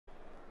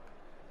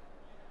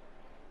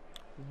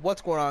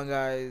What's going on,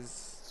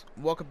 guys?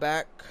 Welcome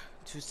back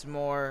to some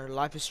more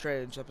Life is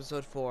Strange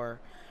episode 4,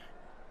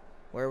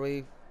 where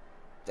we,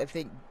 I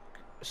think,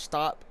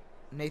 stop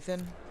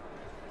Nathan.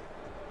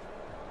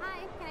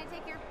 Hi, can I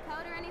take your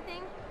coat or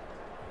anything?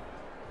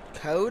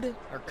 Code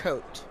or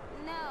coat?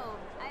 No,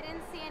 I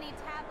didn't see any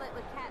tablet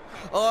with cat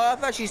pictures. Oh, I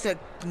thought she said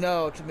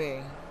no to me.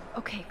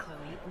 Okay, Chloe,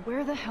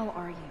 where the hell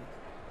are you?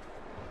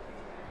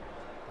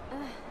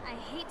 Ugh, I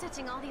hate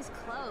touching all these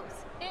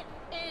clothes. It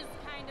is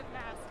kind of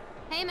nasty.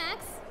 Hey,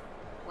 Max.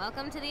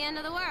 Welcome to the end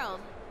of the world.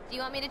 Do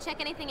you want me to check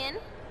anything in?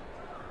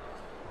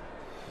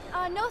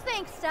 No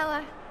thanks,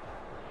 Stella.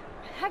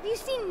 Have you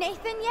seen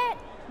Nathan yet?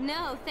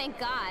 No, thank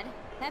God.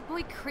 That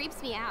boy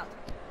creeps me out.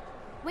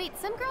 Wait,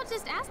 some girl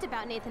just asked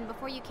about Nathan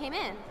before you came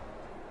in.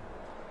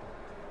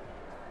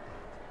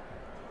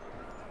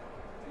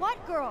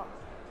 What girl?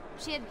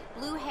 She had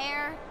blue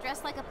hair,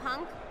 dressed like a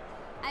punk.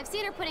 I've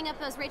seen her putting up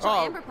those Rachel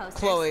Amber posters.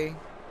 Chloe.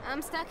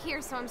 I'm stuck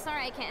here, so I'm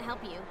sorry I can't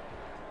help you.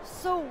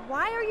 So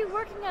why are you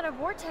working at a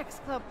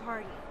Vortex Club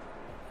party?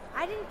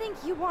 I didn't think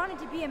you wanted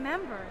to be a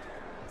member.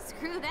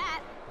 Screw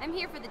that. I'm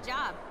here for the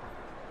job.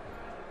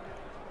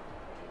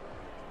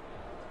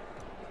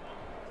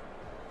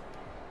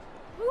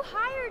 Who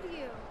hired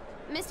you?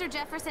 Mr.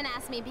 Jefferson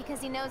asked me because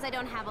he knows I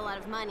don't have a lot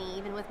of money,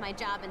 even with my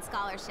job and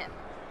scholarship.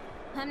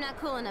 I'm not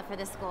cool enough for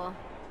this school.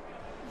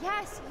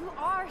 Yes, you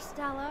are,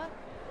 Stella.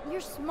 You're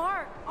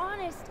smart,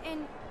 honest,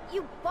 and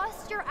you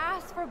bust your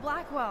ass for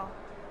Blackwell.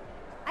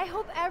 I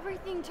hope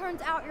everything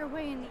turns out your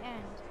way in the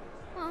end.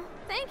 Well,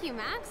 thank you,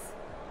 Max.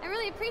 I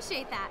really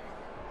appreciate that.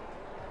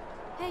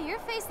 Hey, your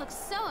face looks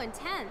so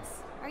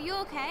intense. Are you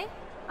okay?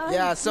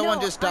 Yeah, someone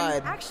no, just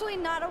died. I'm actually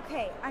not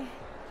okay.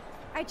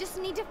 I just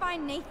need to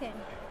find Nathan.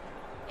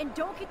 And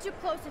don't get too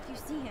close if you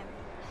see him.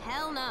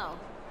 Hell no.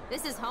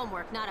 This is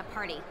homework, not a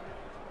party.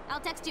 I'll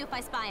text you if I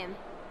spy him.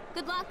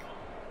 Good luck.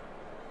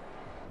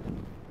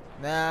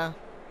 Nah.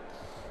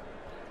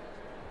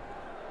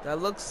 That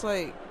looks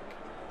like...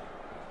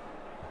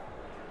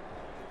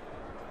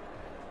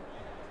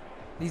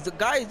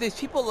 These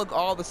people look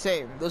all the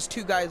same. Those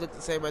two guys look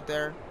the same right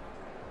there.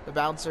 The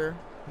bouncer.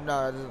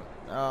 No, it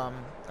doesn't.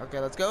 Okay,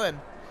 let's go in.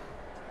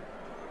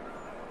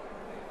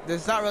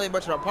 There's not really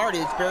much of a party.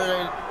 It's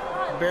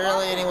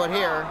barely anyone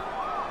here.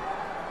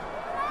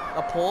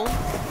 A pool?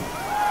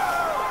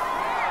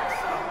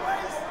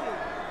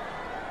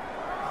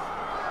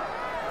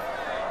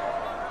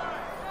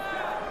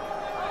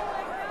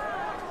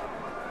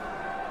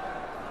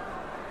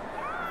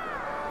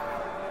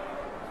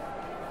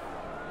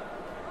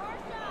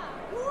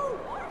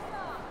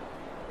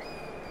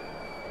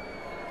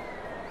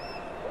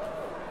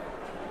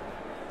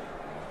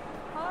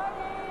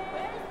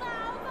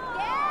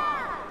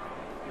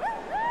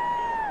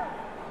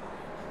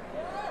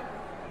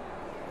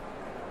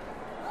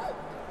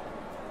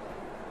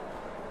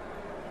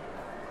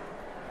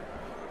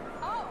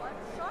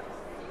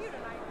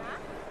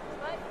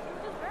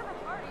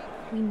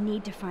 We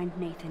need to find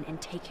Nathan and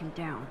take him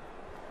down.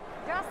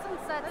 Justin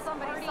said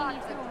somebody saw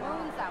two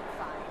moons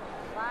outside.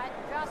 Right,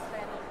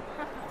 Justin?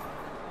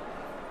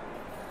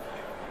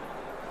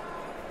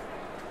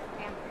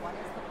 And what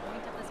is the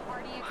point of this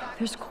party exactly?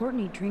 There's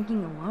Courtney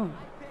drinking alone,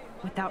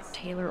 without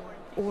Taylor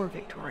or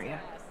Victoria.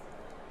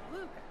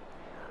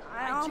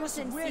 I almost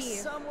didn't wish see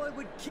you. someone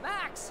would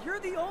Max, you're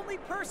the only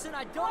person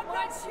I don't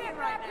mind seeing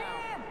right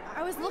now.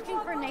 I was looking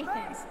for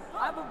Nathan.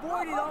 I've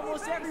avoided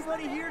almost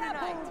everybody here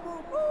tonight.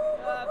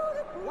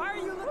 Why are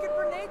you looking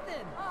for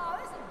Nathan? Oh,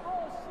 this is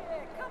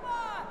bullshit. Come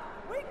on.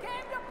 We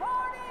came to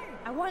party.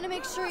 I want to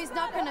make sure he's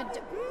not gonna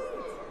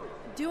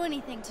do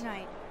anything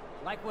tonight.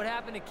 Like what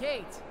happened to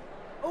Kate.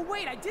 Oh,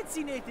 wait, I did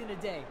see Nathan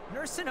today.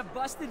 Nursing a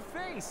busted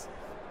face.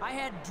 I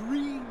had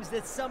dreams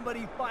that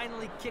somebody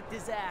finally kicked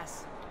his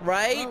ass.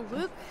 Right?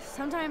 Well, Luke,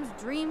 sometimes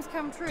dreams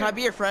come true. Can I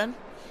be your friend?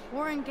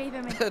 Warren gave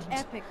him an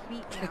epic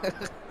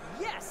beatdown.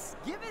 Yes,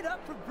 give it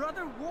up for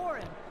Brother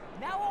Warren.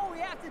 Now all we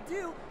have to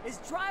do is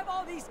drive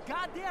all these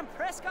goddamn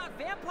Prescott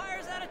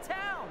vampires out of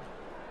town.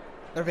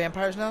 They're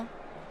vampires now?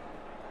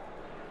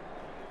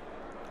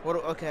 What?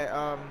 Okay,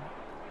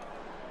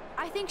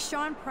 I think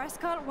Sean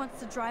Prescott wants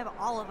to drive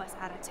all of us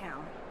out of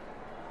town.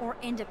 Or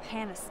into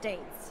Pan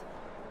Estates.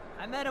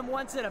 I met him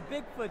once at a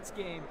Bigfoot's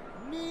game.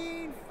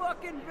 Mean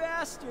fucking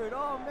bastard.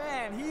 Oh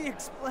man, he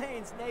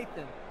explains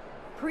Nathan.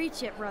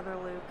 Preach it, Brother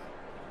Luke.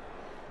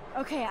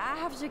 Okay, I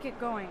have to get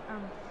going.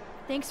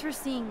 Thanks for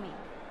seeing me.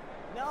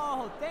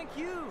 No, thank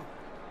you.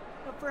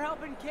 For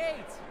helping Kate.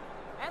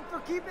 And for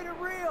keeping it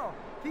real.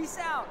 Peace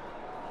out.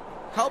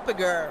 help a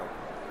girl.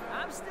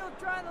 I'm still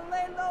trying to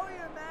lay low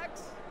here,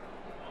 Max.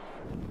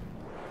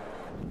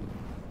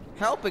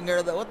 Helping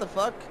her though, what the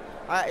fuck?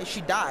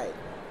 She died.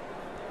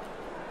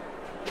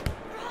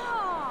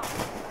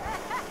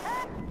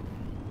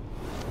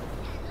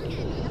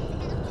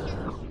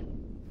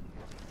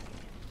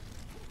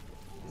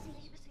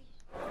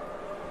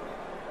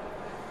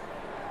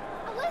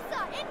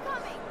 Alyssa,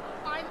 incoming!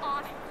 I'm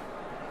on it.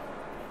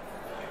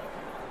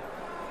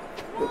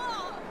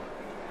 Whoa!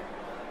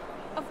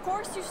 Of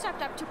course you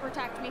stepped up to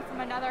protect me from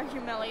another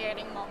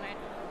humiliating moment.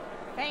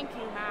 Thank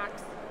you,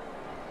 Max.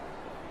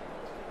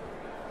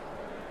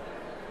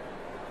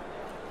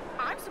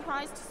 I'm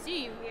surprised to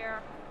see you here.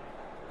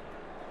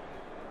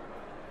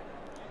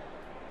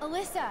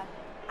 Alyssa,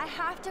 I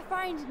have to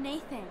find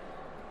Nathan.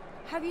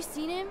 Have you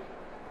seen him?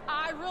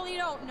 I really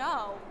don't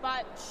know,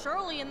 but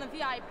surely in the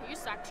VIP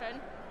section,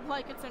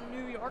 like it's a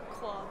New York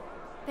club.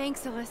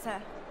 Thanks,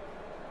 Alyssa.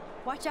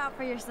 Watch out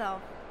for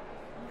yourself.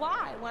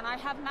 Why, when I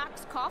have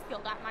Max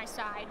Caulfield at my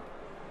side?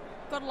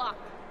 Good luck.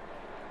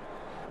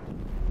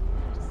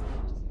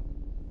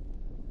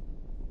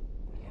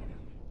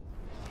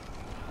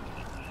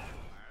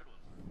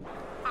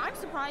 I'm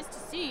surprised to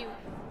see you.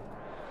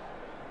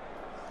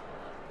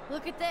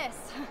 Look at this.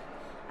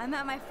 I'm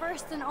at my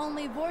first and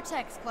only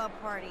Vortex Club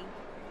party.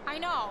 I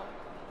know.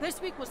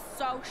 This week was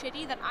so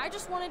shitty that I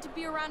just wanted to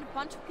be around a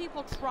bunch of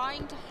people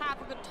trying to have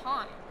a good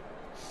time.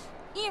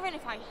 Even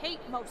if I hate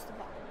most of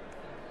them.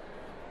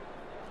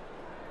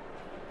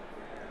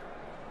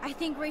 I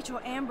think Rachel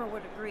Amber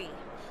would agree.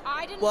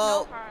 I didn't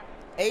Well, know her.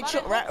 but I hope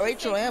she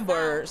Rachel stays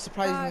Amber around.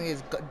 surprisingly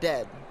is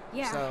dead.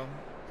 yeah. So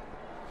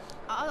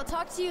I'll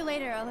talk to you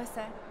later,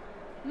 Alyssa.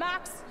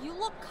 Max, you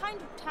look kind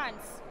of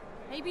tense.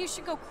 Maybe you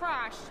should go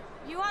crash.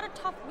 You had a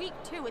tough week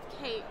too with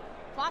Kate,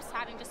 plus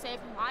having to save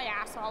my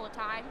ass all the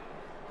time.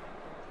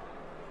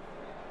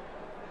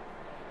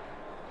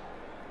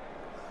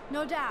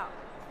 No doubt.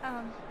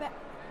 But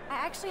I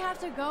actually have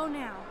to go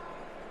now.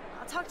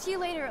 I'll talk to you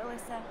later,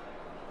 Alyssa.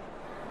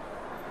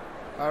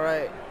 all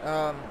right.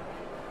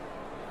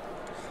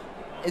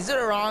 Is it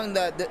wrong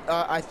that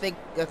I think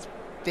that's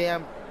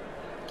damn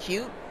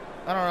cute?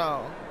 I don't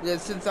know.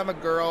 Because since I'm a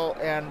girl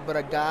but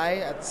a guy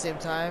at the same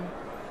time,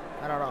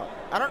 I don't know.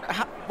 I don't.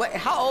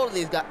 How old are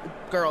these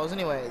girls,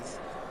 anyways?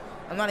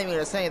 I'm not even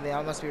gonna say anything.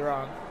 I must be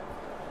wrong.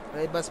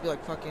 They must be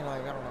like fucking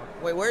like I don't know.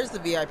 Wait, where's the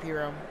VIP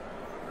room?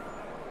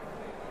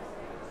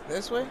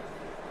 This way?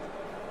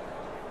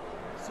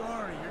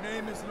 Sorry, your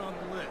name isn't on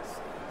the list.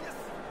 Yes.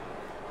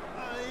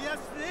 Yes,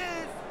 it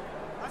is.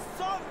 I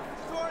saw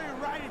Victoria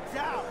write it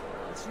down.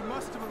 She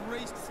must have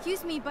erased.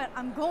 Excuse me, but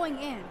I'm going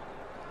in.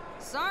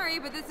 Sorry,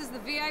 but this is the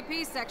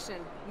VIP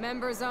section.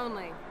 Members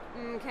only.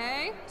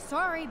 Okay?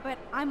 Sorry, but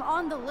I'm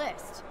on the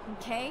list,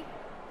 okay?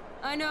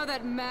 I know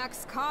that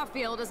Max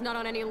Caulfield is not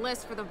on any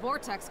list for the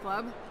Vortex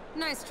Club.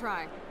 Nice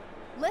try.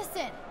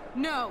 Listen.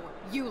 No,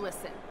 you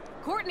listen.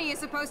 Courtney is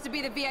supposed to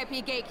be the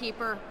VIP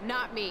gatekeeper,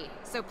 not me.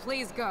 So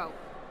please go.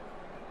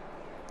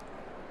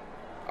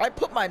 I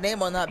put my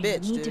name on that I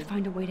bitch, need dude. to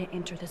find a way to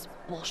enter this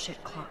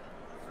bullshit club.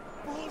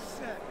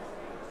 Bullshit.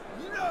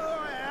 You know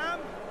who I am?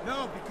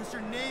 No, because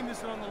your name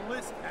isn't on the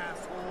list,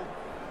 asshole.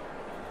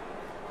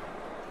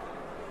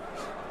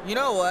 You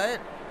know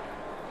what?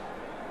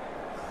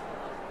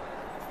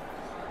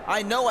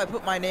 I know I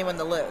put my name on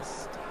the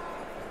list.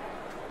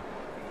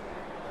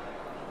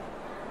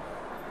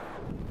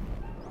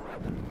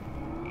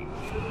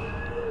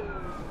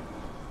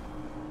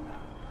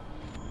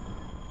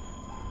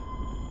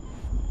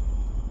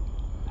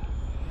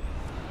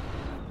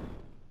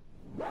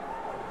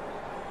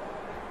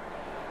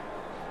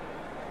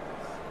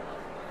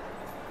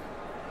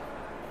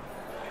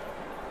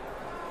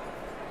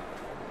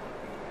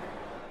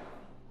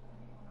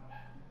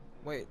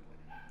 Wait.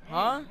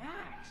 Huh? Hey,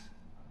 Max,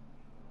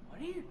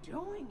 what are you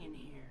doing in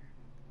here?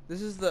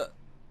 This is the...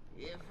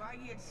 If I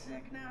get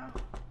sick now,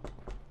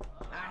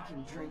 I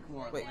can drink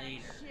more Wait.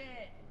 later.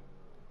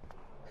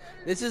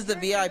 This is the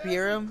VIP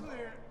room?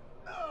 Clear.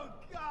 Oh,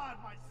 God,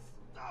 my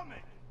stomach.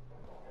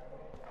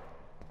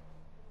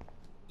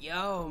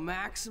 Yo,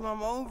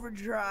 Maximum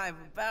Overdrive,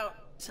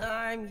 about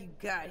time you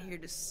got here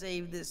to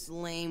save this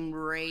lame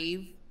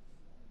rave.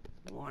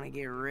 Wanna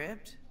get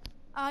ripped?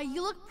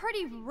 You look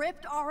pretty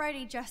ripped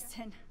already,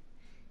 Justin.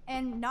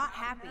 And not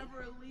happy.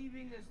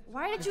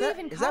 Why did you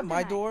even come Is that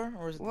my tonight? door?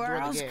 Or is it the Where door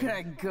of else the game? could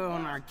I go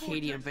in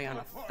Arcadia Bay on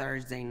a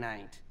Thursday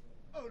night?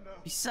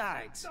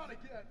 Besides,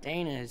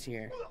 Dana is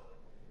here.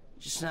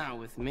 Just not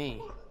with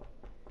me.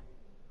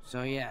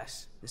 So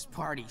yes, this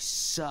party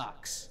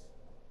sucks.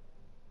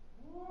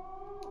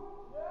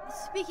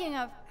 Speaking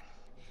of,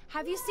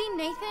 have you seen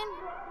Nathan?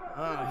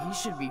 Oh, he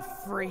should be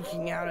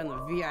freaking out in the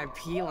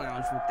VIP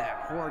lounge with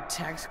that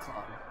Vortex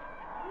Club.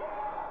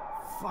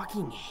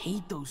 Fucking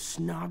hate those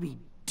snobby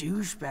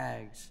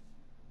douchebags.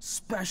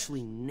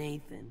 Especially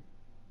Nathan.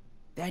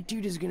 That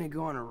dude is gonna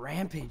go on a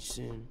rampage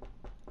soon.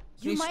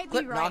 You He's might be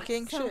quit right.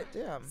 knocking? So Shit,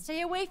 damn.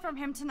 stay away from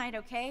him tonight,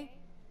 okay?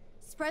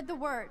 Spread the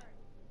word.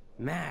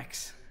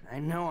 Max, I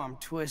know I'm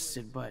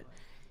twisted, but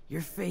your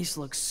face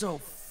looks so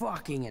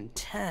fucking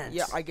intense.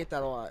 Yeah, I get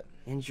that a lot.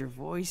 And your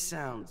voice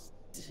sounds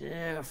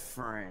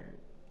different.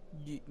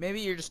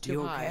 Maybe you're just too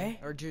You high okay?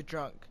 or too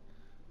drunk.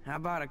 How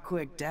about a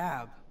quick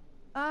dab?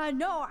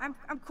 No, I'm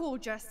cool,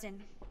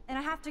 Justin. And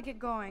I have to get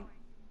going.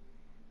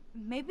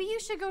 Maybe you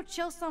should go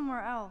chill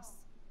somewhere else.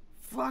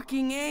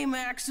 Fucking A,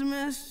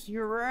 Maximus.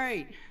 You're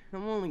right.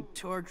 I'm only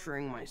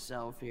torturing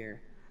myself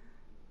here.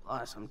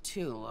 Plus, I'm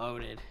too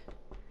loaded.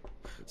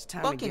 It's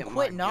time to Fucking get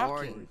quit my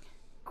knocking.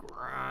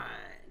 grind.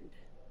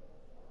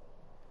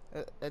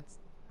 It's...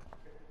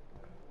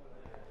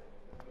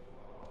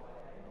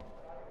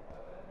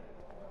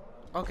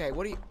 Okay,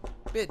 what do you...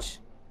 Bitch.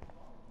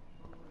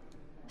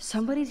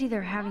 Somebody's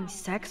either having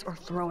sex or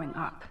throwing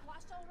up.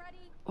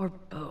 Or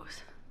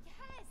both.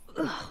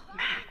 Ugh,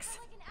 Max.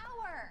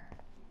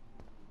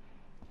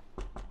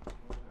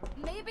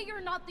 Maybe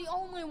you're not the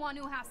only one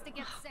who has to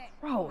get sick.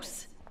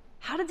 Gross.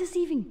 How did this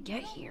even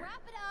get here?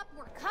 Wrap it up.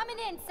 We're coming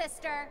in,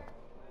 sister.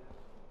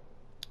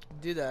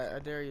 Do that. I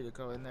dare you to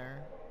go in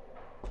there.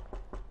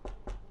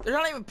 They're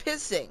not even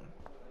pissing.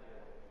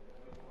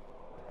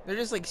 They're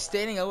just like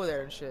standing over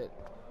there and shit.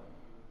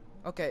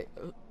 Okay.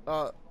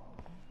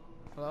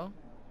 Hello?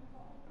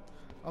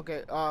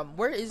 Okay,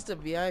 where is the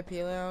VIP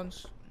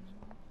lounge?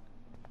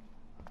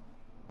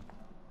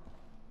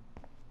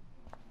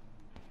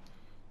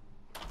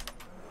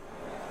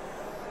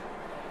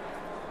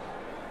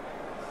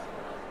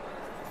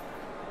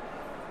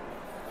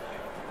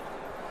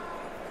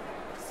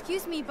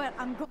 Excuse me, but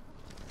I'm go-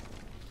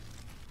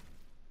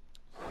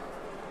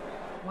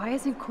 Why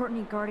isn't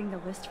Courtney guarding the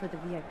list for the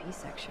VIP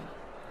section?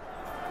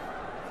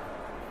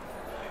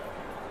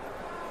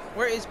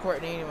 Where is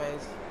Courtney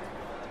anyways?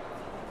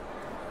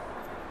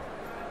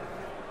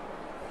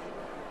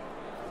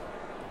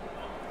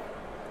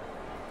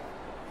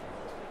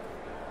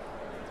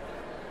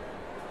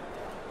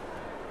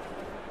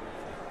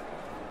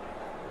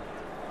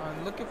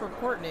 I'm looking for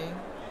Courtney.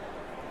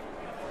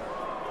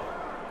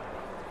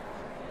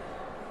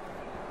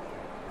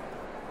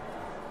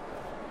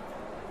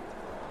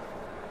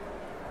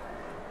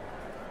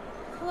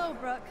 Hello,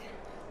 Brooke.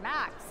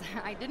 Max,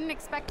 I didn't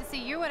expect to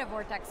see you at a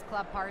Vortex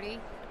Club party.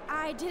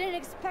 I didn't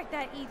expect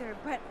that either,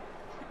 but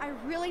I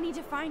really need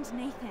to find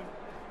Nathan.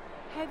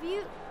 Have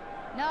you...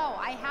 No,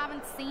 I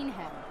haven't seen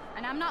him.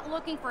 And I'm not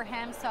looking for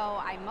him, so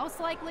I most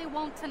likely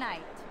won't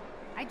tonight.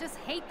 I just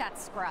hate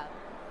that scrub.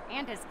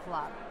 And his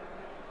club.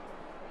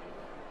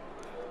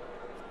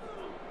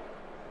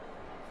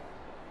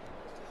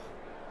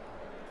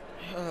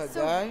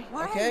 So Guy?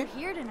 why Okay. are you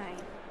here tonight?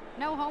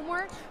 No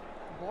homework?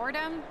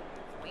 Boredom?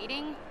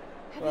 Waiting?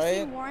 Have you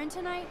seen Warren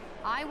tonight?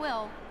 I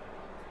will.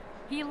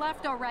 He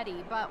left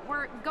already, but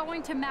we're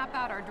going to map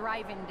out our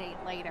drive-in date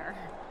later.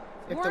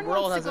 If Warren the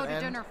world wants to doesn't go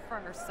to end. dinner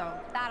first, so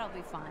that'll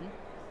be fun.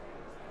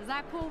 Is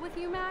that cool with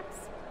you, Max?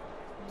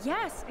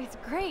 Yes, it's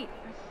great.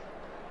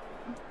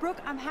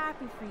 Brooke, I'm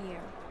happy for you.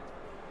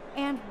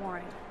 And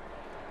Warren.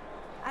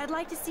 I'd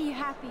like to see you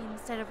happy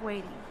instead of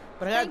waiting.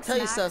 But I gotta Thanks, tell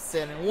you Max.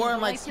 something. Warren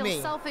Although likes I feel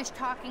me. selfish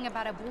talking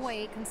about a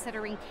boy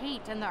considering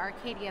Kate in the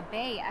Arcadia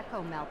Bay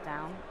Echo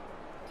meltdown.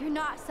 You're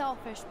not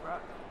selfish,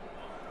 Brooke.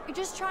 You're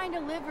just trying to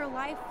live your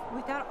life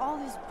without all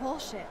this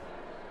bullshit.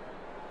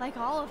 Like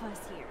all of us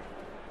here.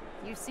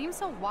 You seem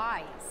so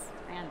wise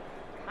and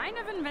kind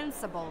of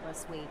invincible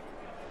this week.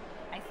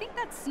 I think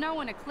that snow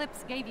and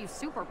eclipse gave you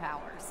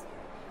superpowers.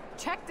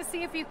 Check to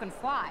see if you can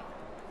fly.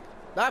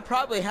 That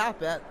probably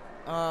happened.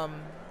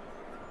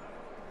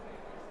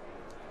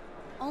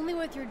 Only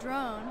with your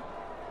drone.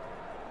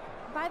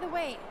 By the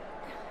way,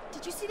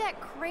 did you see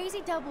that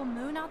crazy double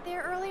moon out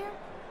there earlier?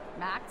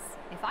 Max,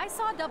 if I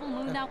saw a double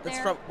moon out That's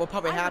there, what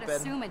probably I happened.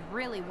 would assume it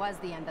really was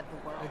the end of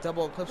the world. Like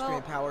double eclipse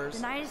screen powers.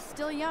 The night is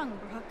still young,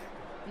 Brooke.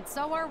 And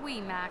so are we,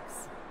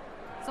 Max.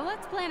 So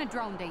let's plan a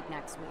drone date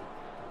next week.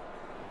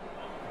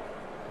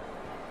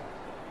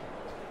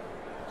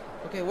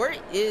 Okay, where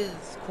is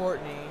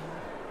Courtney?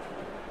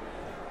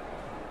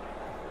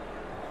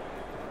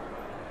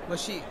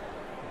 Was she...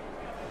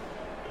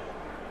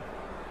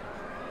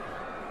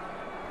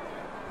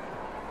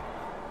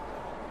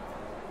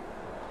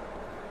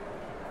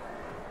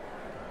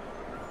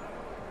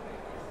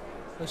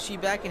 Was she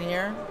back in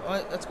here?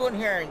 Let's go in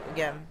here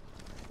again.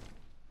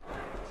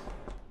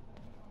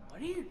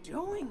 What are you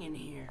doing in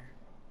here?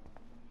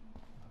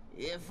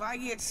 If I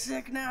get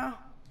sick now?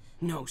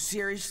 No,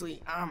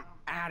 seriously, I'm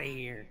out of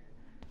here.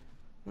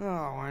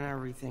 Oh, and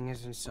everything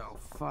isn't so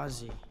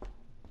fuzzy.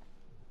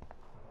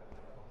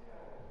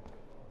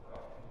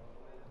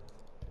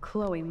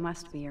 Chloe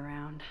must be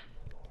around.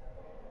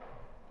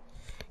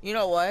 You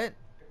know what?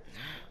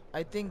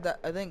 I think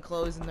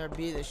Chloe's in there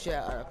beating the shit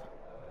out of.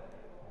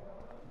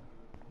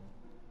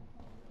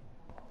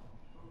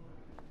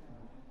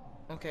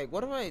 Okay,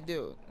 what do I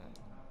do?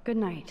 Good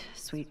night,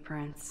 sweet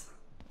prince.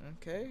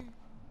 Okay.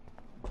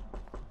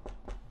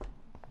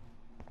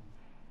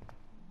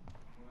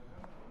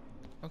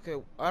 Okay,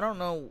 I don't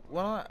know.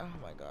 When I, oh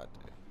my god.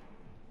 Dude.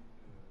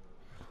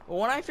 Well,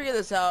 when I figure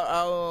this out,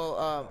 I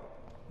will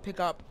pick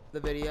up the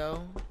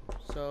video.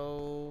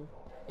 So,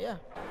 yeah.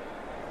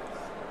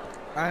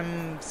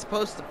 I'm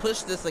supposed to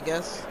push this, I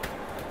guess.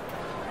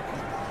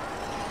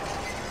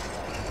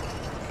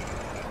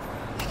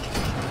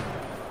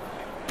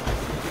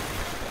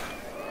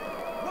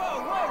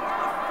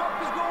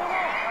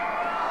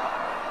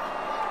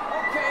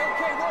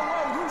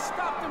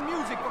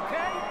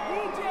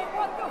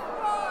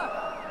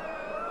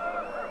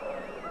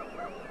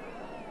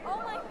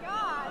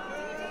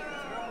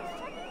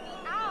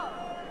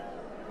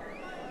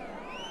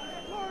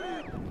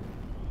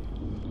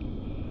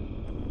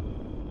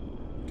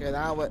 Okay,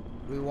 now what?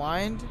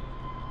 Rewind.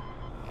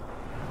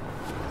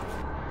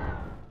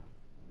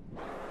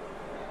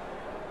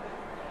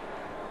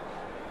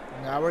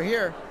 Now we're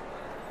here.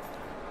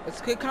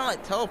 It's kind of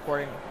like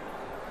teleporting.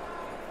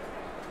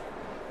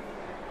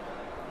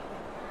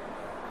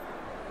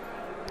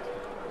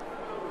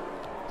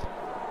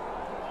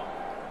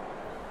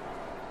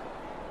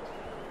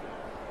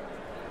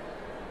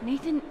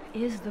 Nathan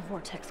is the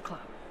Vortex Club,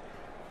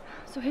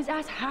 so his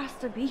ass has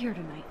to be here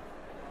tonight.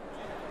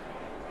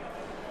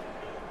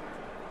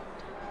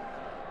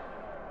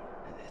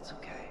 It's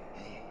okay.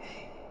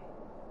 Hey.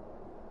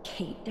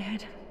 Kate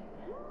dead.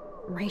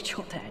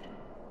 Rachel dead.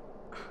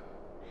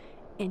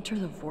 Enter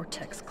the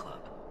Vortex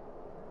Club.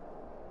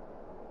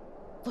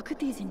 Look at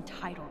these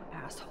entitled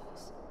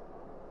assholes.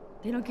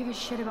 They don't give a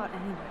shit about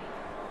anybody.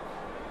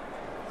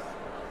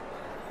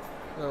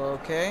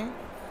 Okay.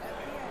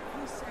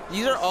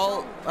 These are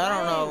all, I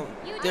don't know.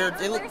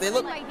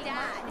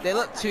 They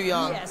look too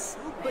young. Yes,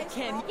 but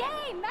can...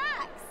 Yay,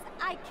 Max!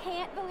 I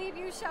can't believe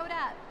you showed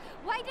up.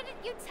 Why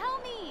didn't you tell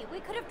me? We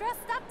could have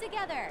dressed up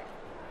together.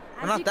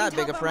 We're not that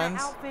big of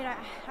friends. My outfit,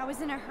 I was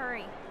in a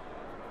hurry.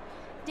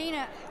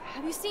 Dana,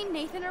 have you seen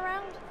Nathan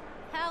around?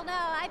 Hell no,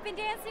 I've been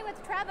dancing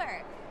with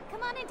Trevor.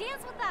 Come on and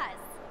dance with us.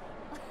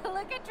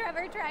 Look at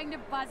Trevor trying to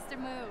bust a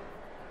move.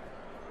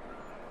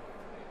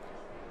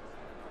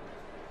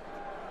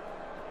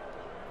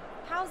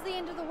 How's the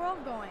end of the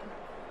world going?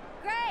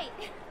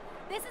 Great!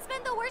 This has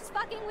been the worst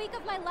fucking week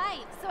of my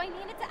life, so I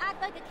needed to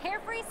act like a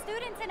carefree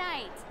student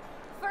tonight.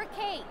 For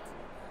Kate.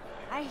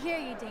 I hear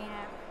you,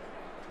 Dana.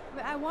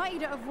 But I want you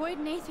to avoid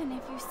Nathan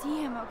if you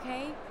see him,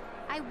 okay?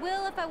 I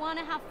will if I want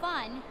to have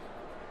fun.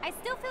 I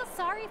still feel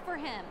sorry for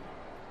him.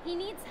 He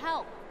needs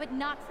help, but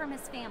not from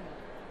his family.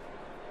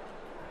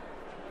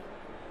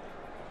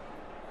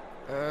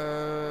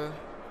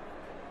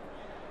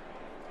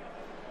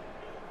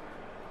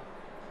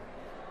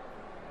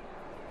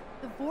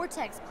 The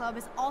Vortex Club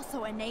is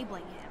also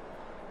enabling him.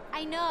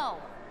 I know.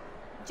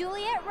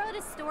 Juliet wrote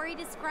a story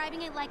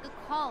describing it like a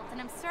cult, and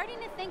I'm starting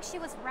to think she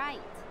was right.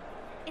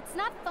 It's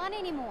not fun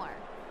anymore.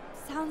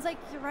 Sounds like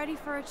you're ready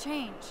for a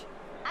change.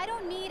 I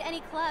don't need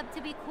any club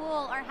to be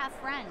cool or have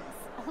friends.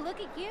 Look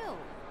at you.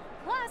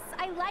 Plus,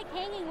 I like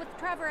hanging with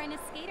Trevor and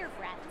his skater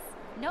friends.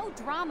 No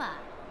drama.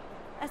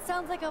 That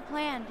sounds like a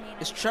plan, Dana.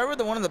 Is Trevor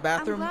the one in the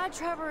bathroom? I'm glad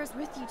Trevor is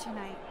with you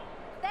tonight.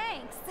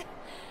 Thanks.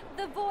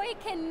 The boy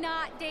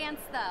cannot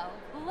dance,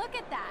 though. Look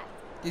at that.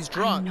 He's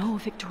drunk. I know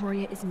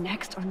Victoria is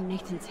next on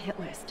Nathan's hit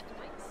list.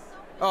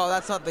 Oh,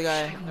 that's not the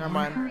guy. Never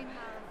mind.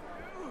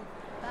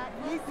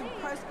 Nathan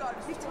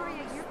Prescott,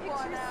 Victoria, your picture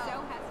so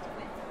has to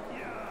fit.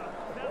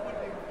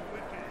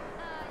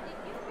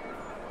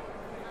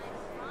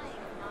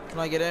 Can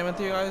I get in with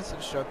you guys? I'm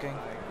just joking.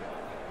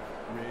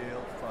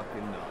 Real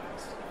fucking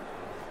nice.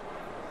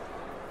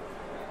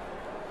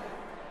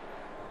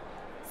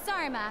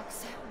 Sorry,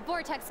 Max.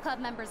 Vortex Club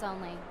members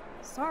only.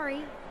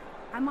 Sorry,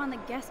 I'm on the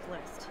guest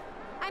list.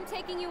 I'm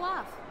taking you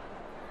off.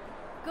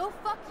 Go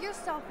fuck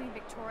yourself,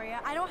 Victoria.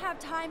 I don't have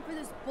time for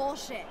this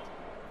bullshit.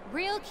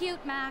 Real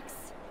cute, Max.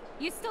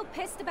 You still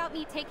pissed about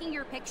me taking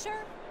your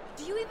picture?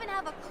 Do you even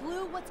have a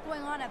clue what's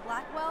going on at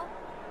Blackwell?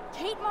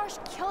 Kate Marsh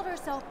killed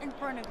herself in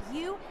front of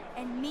you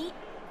and me,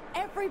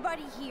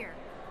 everybody here.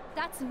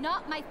 That's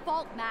not my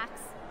fault, Max.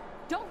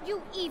 Don't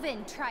you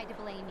even try to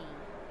blame me.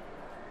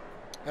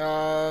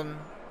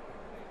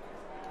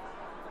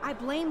 I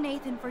blame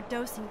Nathan for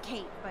dosing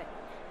Kate, but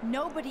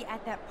nobody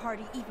at that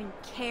party even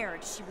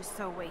cared she was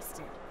so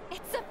wasted.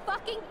 It's a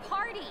fucking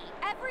party.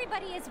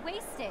 Everybody is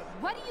wasted.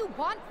 What do you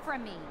want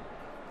from me?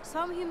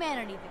 Some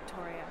humanity,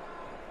 Victoria.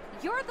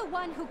 You're the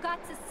one who got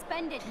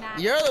suspended,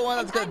 Max. You're the one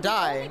that's gonna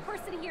die. I'm the only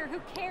person here who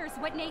cares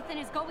what Nathan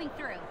is going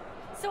through.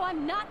 So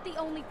I'm not the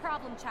only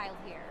problem child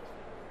here.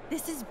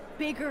 This is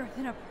bigger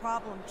than a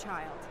problem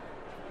child.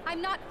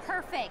 I'm not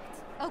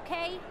perfect,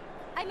 okay?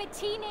 I'm a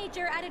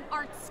teenager at an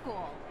art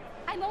school.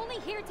 I'm only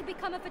here to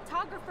become a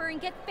photographer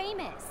and get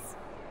famous.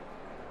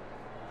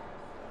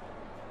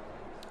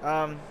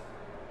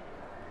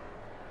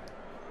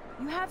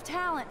 You have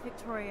talent,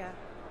 Victoria.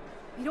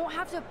 You don't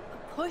have to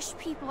push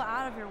people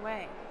out of your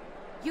way.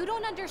 You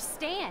don't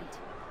understand.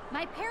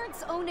 My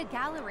parents own a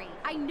gallery.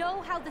 I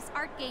know how this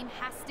art game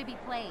has to be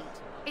played.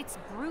 It's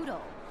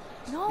brutal.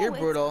 No, You're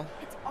brutal.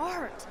 It's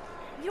art.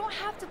 You don't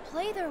have to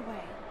play their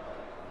way.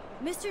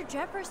 Mr.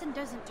 Jefferson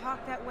doesn't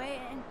talk that way,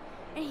 and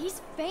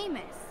he's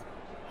famous.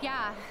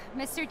 Yeah,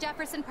 Mr.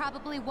 Jefferson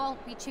probably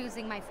won't be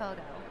choosing my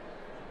photo.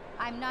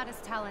 I'm not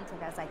as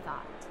talented as I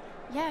thought.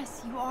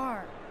 Yes, you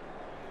are.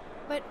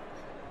 But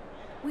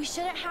we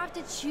shouldn't have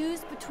to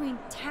choose between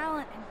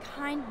talent and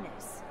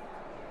kindness.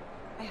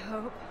 I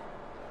hope.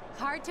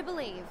 Hard to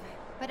believe,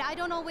 but I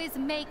don't always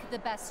make the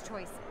best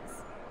choices.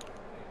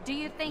 Do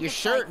you think Your it's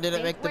shirt like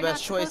didn't make the we're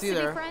best not choice supposed to be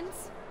either.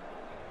 friends?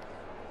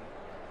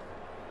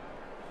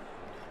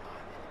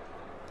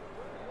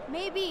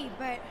 Maybe,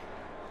 but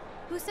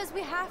who says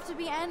we have to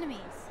be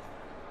enemies?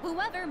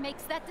 Whoever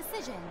makes that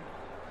decision.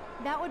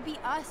 That would be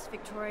us,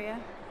 Victoria.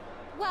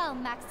 Well,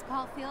 Max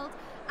Caulfield,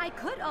 I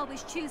could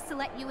always choose to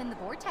let you in the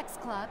Vortex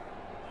Club.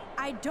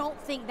 I don't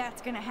think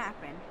that's gonna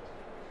happen.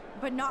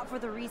 But not for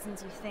the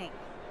reasons you think.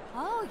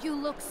 Oh, you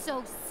look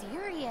so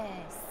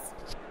serious.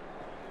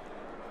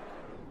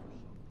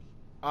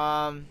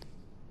 Fuck.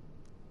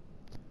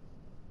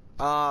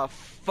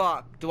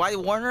 Do I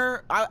warn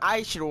her?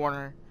 I should warn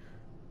her.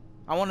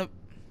 I want to.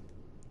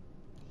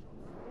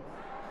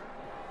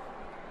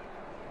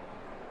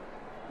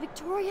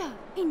 Victoria,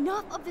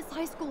 enough of this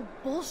high school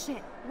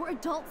bullshit. We're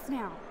adults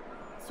now.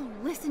 So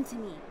listen to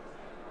me.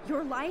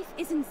 Your life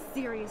is in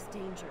serious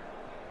danger.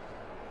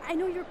 I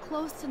know you're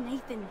close to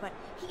Nathan, but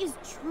he is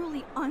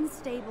truly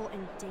unstable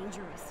and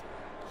dangerous.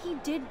 He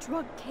did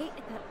drug Kate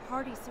at that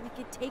party so he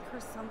could take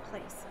her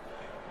someplace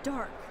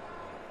dark.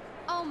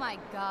 Oh my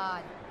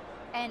god.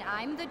 And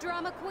I'm the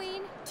drama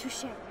queen?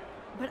 Touché.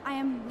 But I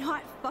am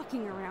not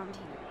fucking around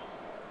here.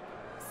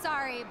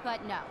 Sorry,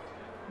 but no.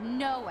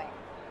 No way.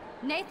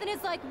 Nathan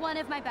is like one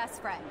of my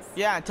best friends.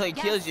 Yeah, until he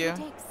kills you. Yes,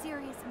 he takes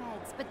serious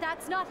meds, but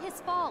that's not his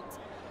fault.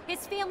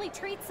 His family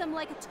treats him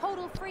like a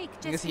total freak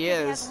just because he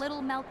has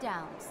little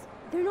meltdowns.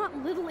 They're not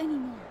little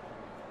anymore.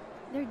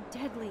 They're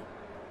deadly.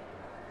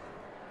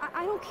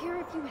 I don't care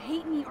if you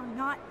hate me or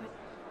not, but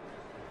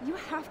you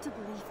have to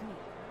believe me.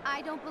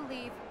 I don't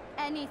believe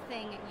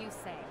anything you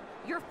say.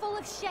 You're full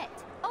of shit.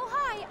 Oh,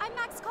 hi, I'm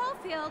Max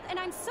Caulfield, and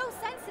I'm so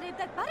sensitive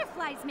that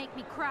butterflies make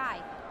me cry.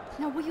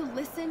 Now, will you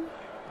listen?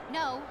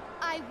 No,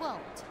 I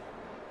won't.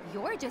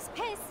 You're just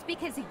pissed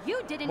because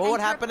you didn't What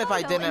would enter happen a if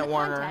I photo didn't in the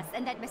warn her? contest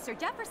and that Mr.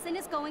 Jefferson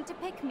is going to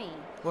pick me.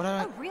 What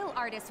A real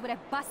artist would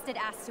have busted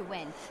ass to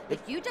win. But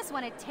you just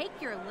want to take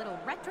your little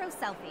retro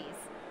selfies.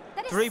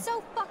 That is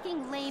so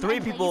fucking lame. 3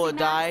 people would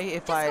die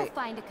if just I. Go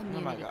find a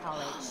community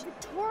college.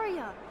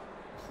 Victoria,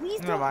 please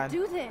Never don't mind.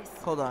 do this.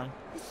 Hold on.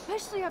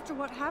 Especially after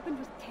what happened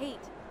with Kate.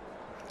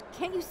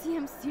 Can't you see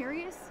I'm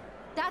serious?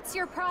 That's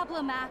your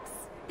problem, Max.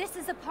 This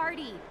is a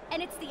party,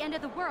 and it's the end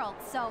of the world,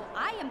 so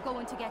I am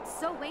going to get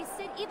so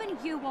wasted, even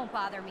you won't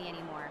bother me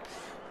anymore.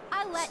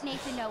 I'll let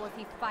Nathan know if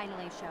he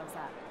finally shows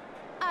up.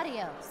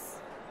 Adios.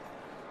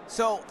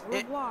 So,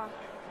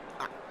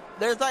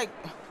 there's like,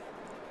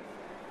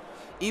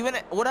 even,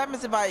 what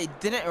happens if I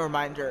didn't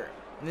remind her?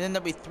 Then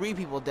there'll be 3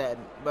 people dead,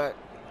 but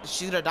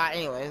she's gonna die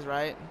anyways,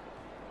 right?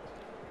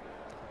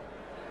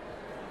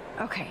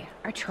 Okay,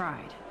 I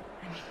tried.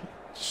 I mean,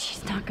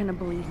 she's not gonna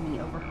believe me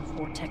over her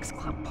Vortex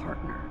Club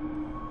partner.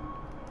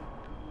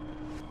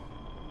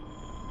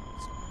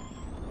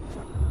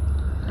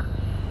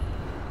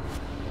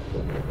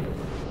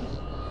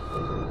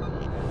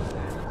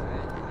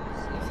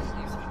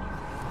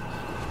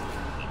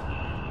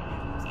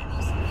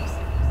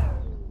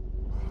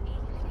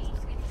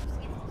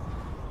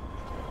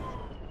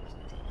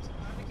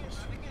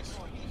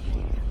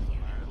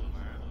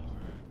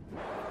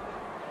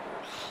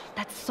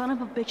 That son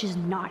of a bitch is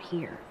not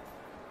here.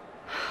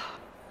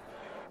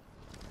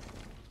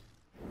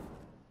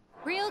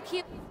 Real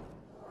cute.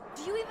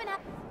 Do you even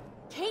have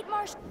Kate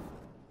Marsh?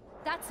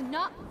 That's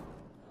not.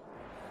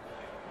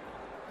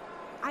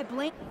 I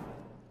blame.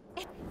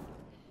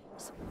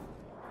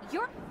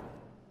 You're.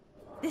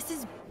 This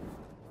is.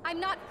 I'm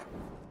not.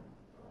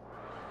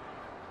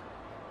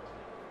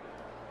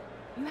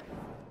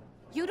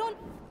 You don't.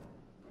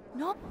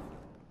 No.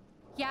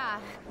 Yeah.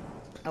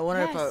 I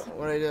wonder if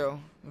what I do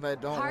if I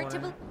don't Hard want to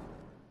her.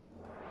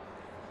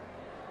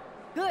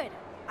 Good.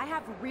 I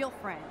have real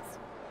friends.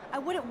 I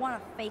wouldn't want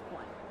a fake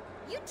one.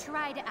 You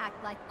try to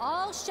act like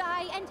all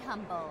shy and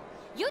humble.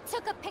 You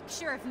took a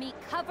picture of me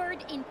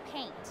covered in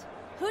paint.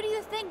 Who do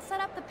you think set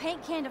up the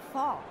paint can to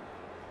fall?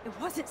 It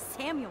wasn't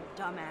Samuel,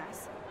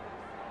 dumbass.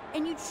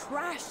 And you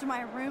trashed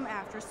my room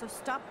after, so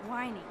stop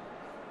whining.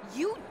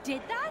 You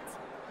did that?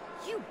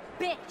 You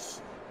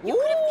bitch! You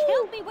could have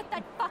killed me with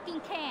that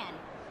fucking can.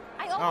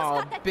 I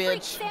almost got that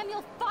freak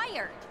Samuel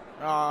fired.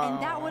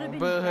 And that would have been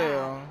boo-hoo.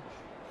 bad.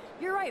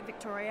 You're right,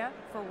 Victoria,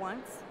 for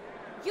once.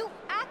 You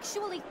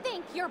actually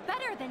think you're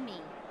better than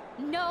me.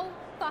 No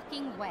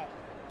fucking way.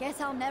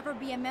 Guess I'll never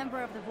be a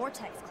member of the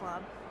Vortex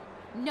Club.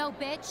 No,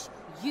 bitch,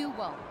 you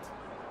won't.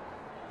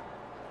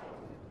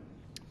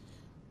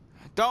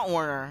 Don't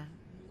warn her.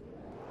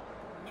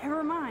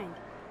 Never mind.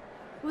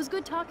 It was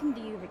good talking to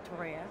you,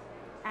 Victoria.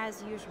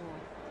 As usual.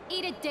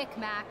 Eat a dick,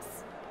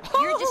 Max.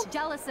 You're just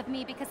jealous of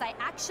me because I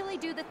actually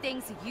do the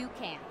things you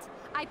can't.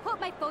 I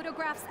put my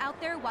photographs out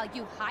there while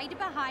you hide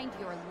behind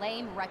your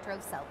lame retro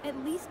self. At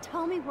least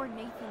tell me where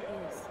Nathan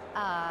is.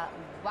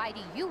 Why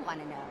do you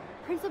want to know?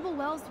 Principal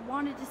Wells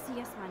wanted to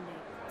see us Monday.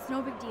 It's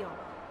no big deal.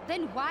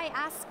 Then why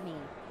ask me?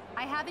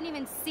 I haven't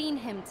even seen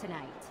him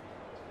tonight.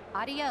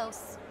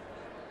 Adios.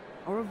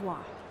 Au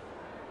revoir.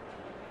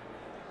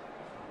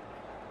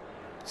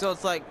 So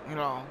it's like, you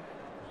know.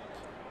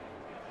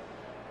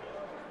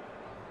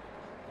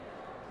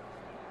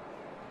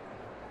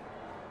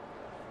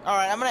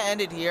 Alright, I'm gonna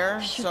end it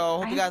here. So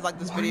hope you guys like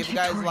this video. If you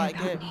guys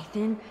like it.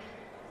 Nathan?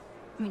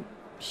 I mean,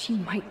 she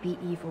might be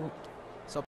evil,